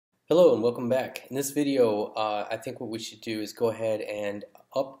Hello and welcome back. In this video, I think what we should do is go ahead and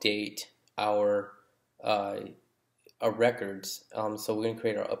update our records. So we're going to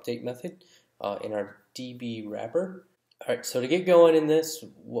create our update method in our DB wrapper. All right. So to get going in this,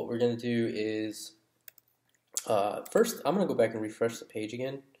 what we're going to do is first I'm going to go back and refresh the page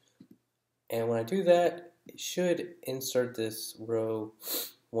again. And when I do that, it should insert this row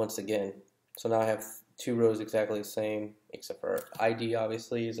once again. So now I have two rows exactly the same, except for ID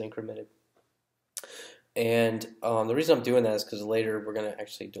obviously is incremented. And the reason I'm doing that is because later we're going to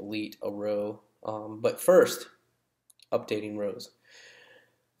actually delete a row. But first, updating rows.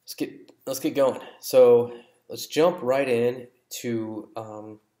 Let's get going. So let's jump right in to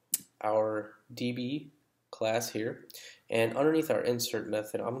our DB class here, and underneath our insert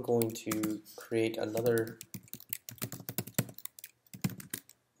method, I'm going to create another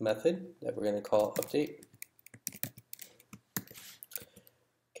method that we're going to call update.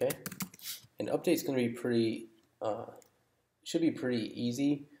 Okay, and update is going to be pretty, should be pretty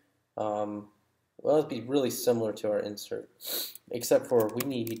easy. Well, it'll be really similar to our insert, except for we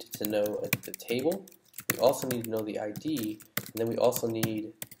need to know the table. We also need to know the ID, and then we also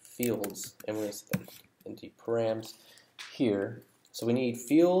need fields, and we're going to set them into params here. So we need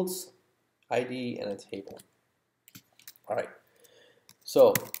fields, ID, and a table. All right.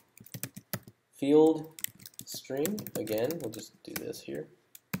 So field string, again, we'll just do this here.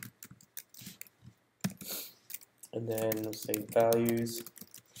 And then we'll say values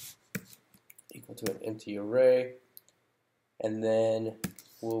equal to an empty array. And then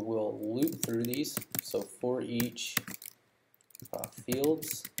we'll loop through these. So for each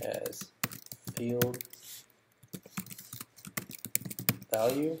fields as field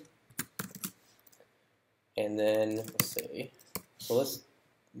value. And then let's say, so let's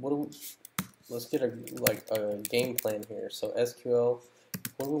get a game plan here. So SQL,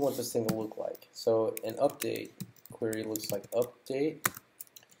 what do we want this thing to look like? So an update query looks like update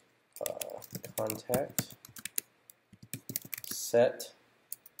contact set,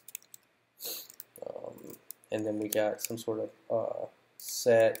 and then we got some sort of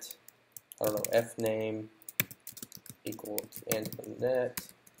set, I don't know, fname equal to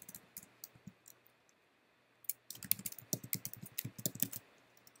Antoinette.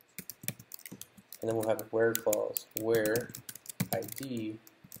 And then we'll have a where clause, where ID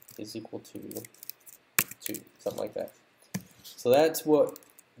is equal to 2, something like that. So that's what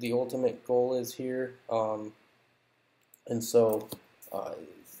the ultimate goal is here. And so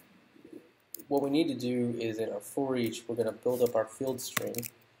what we need to do is in our for each, we're going to build up our field string,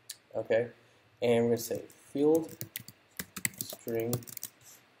 okay? And we're going to say field string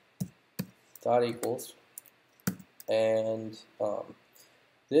dot equals, and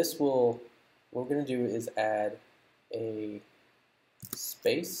this will, what we're going to do is add a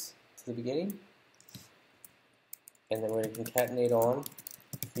space to the beginning, and then we're going to concatenate on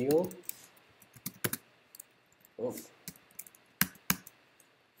field. Oh.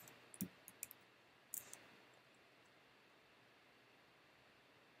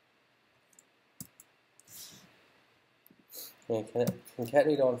 And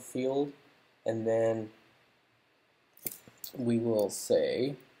concatenate on field, and then we will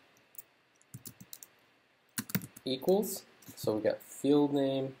say equals. So we got field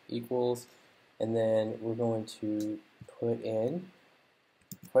name equals, and then we're going to put in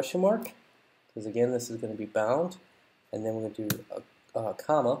question mark, because again this is going to be bound, and then we're going to do a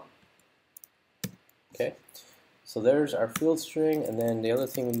comma. Okay, so there's our field string, and then the other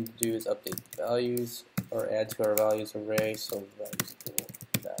thing we need to do is update values, or add to our values array, so values equal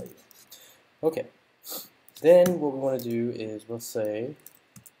value. Okay, then what we want to do is we'll say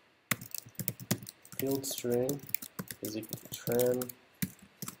field string is equal to trim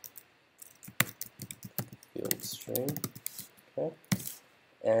field string, okay,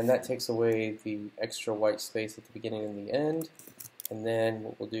 and that takes away the extra white space at the beginning and the end. And then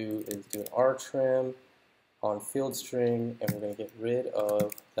what we'll do is do an rtrim on field string, and we're going to get rid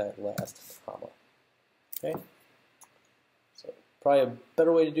of that last comma. Okay, so probably a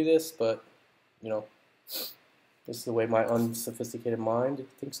better way to do this, but you know, this is the way my unsophisticated mind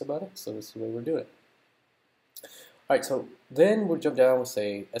thinks about it, so this is the way we're doing it. Alright, so then we'll jump down, we'll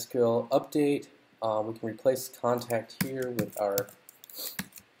say SQL update. We can replace contact here with our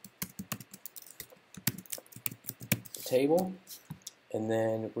table, and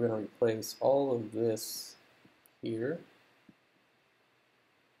then we're going to replace all of this here.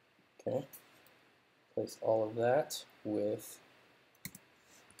 Okay, replace all of that with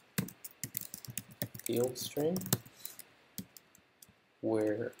field string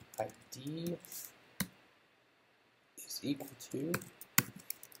where ID is equal to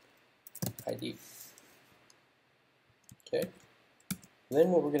ID. Okay. And then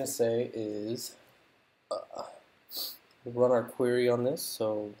what we're going to say is we'll run our query on this.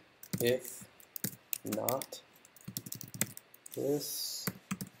 So if not this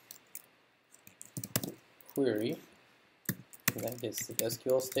query, and that gets the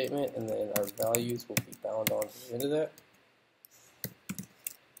SQL statement, and then our values will be bound on to the end of that.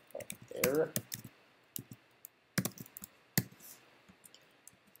 Error.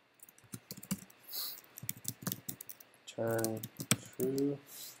 Return true,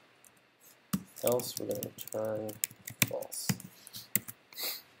 else we're going to return false.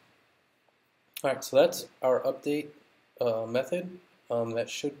 Alright, so that's our update method. That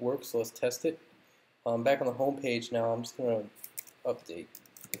should work, so let's test it. Back on the home page now, I'm just going to update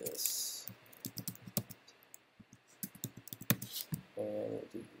this. And we'll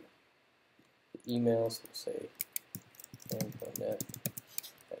do the emails, so we'll say m.net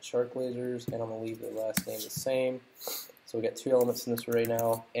at Shark Lasers, and I'm going to leave the last name the same. So we got two elements in this array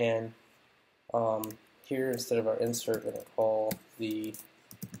now, and here instead of our insert, we're going to call the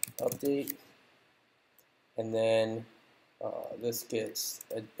update, and then this gets,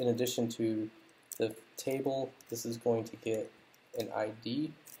 in addition to the table, this is going to get an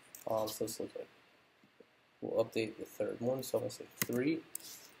ID. So this looks like we'll update the third one, so I'm going to say 3.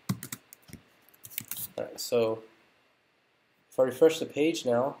 Alright, so if I refresh the page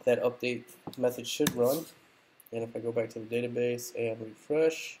now, that update method should run. And if I go back to the database and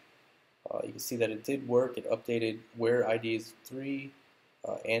refresh, you can see that it did work. It updated where ID is 3,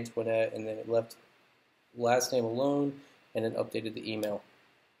 Antoinette, and then it left last name alone, and then updated the email.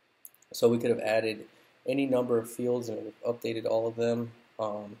 So we could have added any number of fields and it would have updated all of them.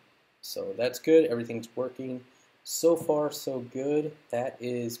 So that's good. Everything's working. So far, so good. That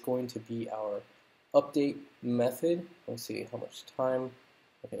is going to be our update method. Let's see how much time.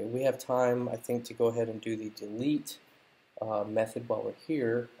 Okay, we have time, I think, to go ahead and do the delete method while we're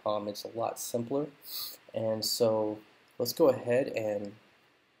here. It's a lot simpler. And so let's go ahead and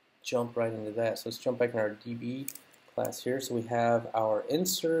jump right into that. So let's jump back in our DB class here. So we have our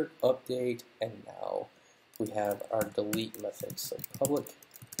insert, update, and now we have our delete method. So public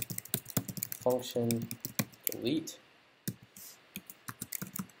function delete.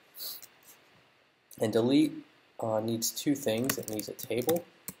 And delete needs two things. It needs a table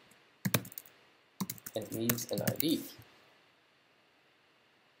and it needs an ID.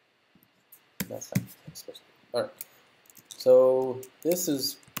 That's not supposed to be. Alright. So this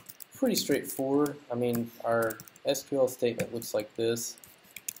is pretty straightforward. I mean, our SQL statement looks like this.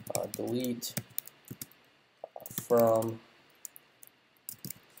 Delete from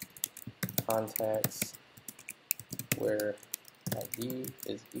contacts where ID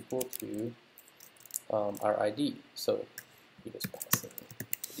is equal to our ID. So we just pass in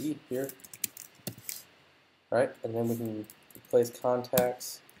ID here. Right, and then we can replace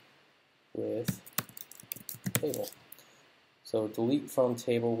contacts with table. So delete from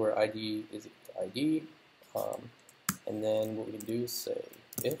table where ID is equal to ID. And then what we can do is say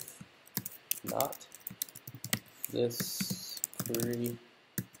if not this query,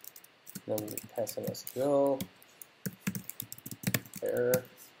 then we pass in SQL, error,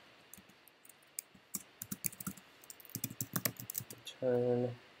 return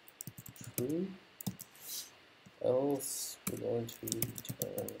true, else we're going to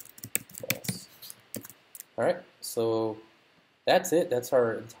return false. Alright, so that's it. That's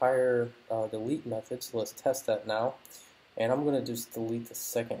our entire delete method. So let's test that now. And I'm going to just delete the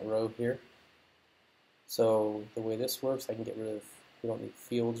second row here. So the way this works, I can get rid of, we don't need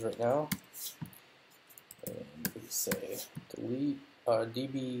fields right now. And we say delete,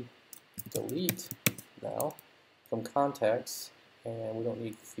 db delete now from contacts, and we don't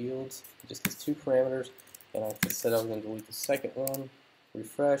need fields. It just gets two parameters, and I said I was going to delete the second one.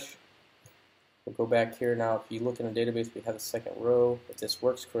 Refresh. We'll go back here now. If you look in the database, we have the second row. If this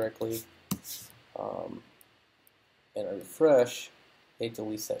works correctly, and I refresh, it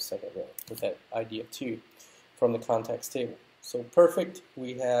deletes that second row with that ID of 2 from the contacts table. So perfect.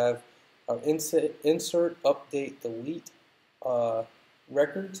 We have our insert, update, delete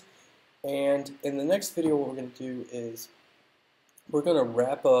records. And in the next video, what we're going to do is we're going to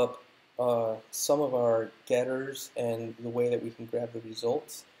wrap up some of our getters and the way that we can grab the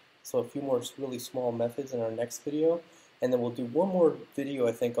results. So a few more really small methods in our next video, and then we'll do one more video,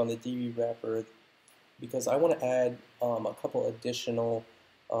 I think, on the DB wrapper, because I want to add a couple additional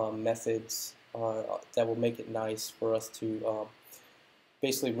methods that will make it nice for us to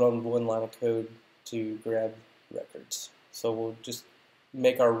basically run one line of code to grab records. So we'll just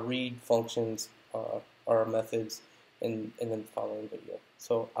make our read functions our methods in the following video.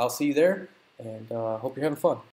 So I'll see you there. and hope you're having fun.